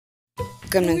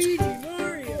welcome. Luigi,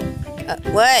 Mario.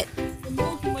 What? I'm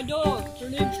walking my dog. Her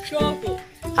name's Chocolate.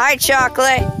 Hi,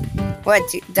 Chocolate. What?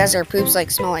 Does her poops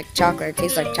like smell like chocolate or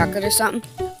taste like chocolate or something?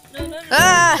 No.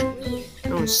 Ah! Really.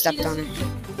 I almost stepped on her.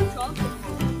 Chocolate.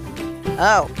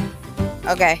 Oh.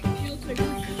 Okay. She looks like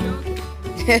chocolate.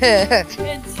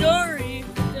 And sorry,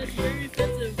 that's very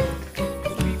offensive to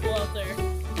people out there.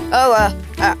 Oh,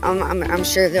 I'm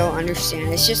sure they'll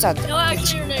understand. It's just a. No,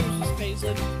 actually, her name is just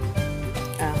Paisley.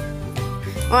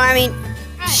 Well, I mean,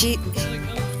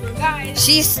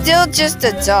 she's still just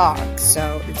a dog,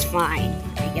 so it's fine.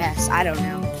 I guess. I don't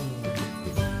know.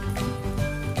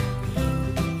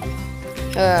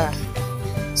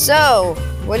 So,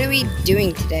 what are we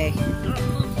doing today?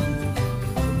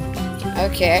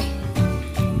 Okay.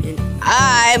 And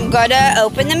I'm gonna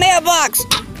open the mailbox.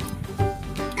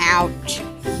 Ouch.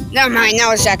 Never mind, that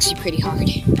was actually pretty hard.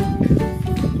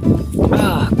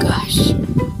 Oh, gosh.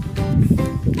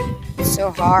 It's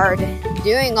so hard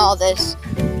doing all this.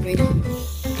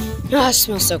 Oh, it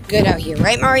smells so good out here,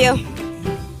 right, Mario?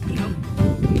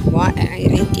 What? I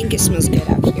think it smells good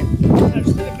out here.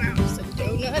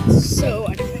 Donuts, so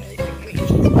I don't really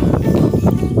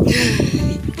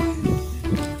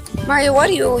Mario, why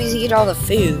do you always eat all the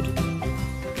food?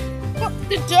 What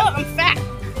the duh? I'm fat.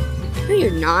 No,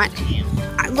 you're not.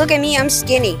 Look at me, I'm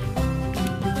skinny.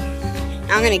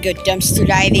 I'm gonna go dumpster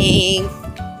diving.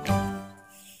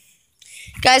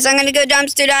 Guys, I'm gonna go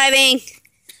dumpster diving.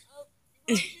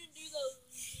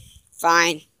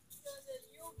 Fine.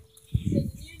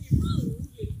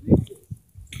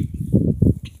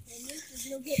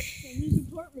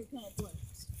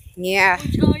 Yeah.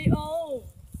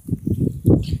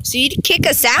 So you'd kick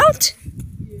us out?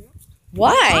 Yeah.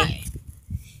 Why?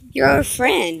 You're our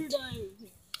friend.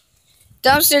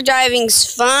 Dumpster diving's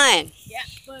fun. Yeah,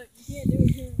 but you can't do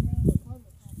it here around the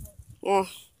apartment complex. Well,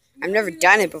 I've never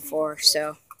done it before,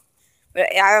 so.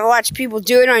 But I watch people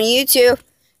do it on YouTube,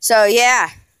 so yeah.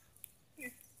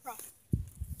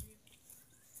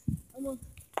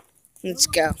 Let's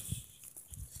go.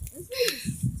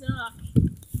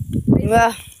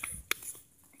 Well,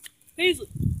 Paisley.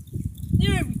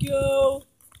 There we go.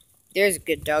 there's a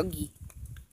good doggy.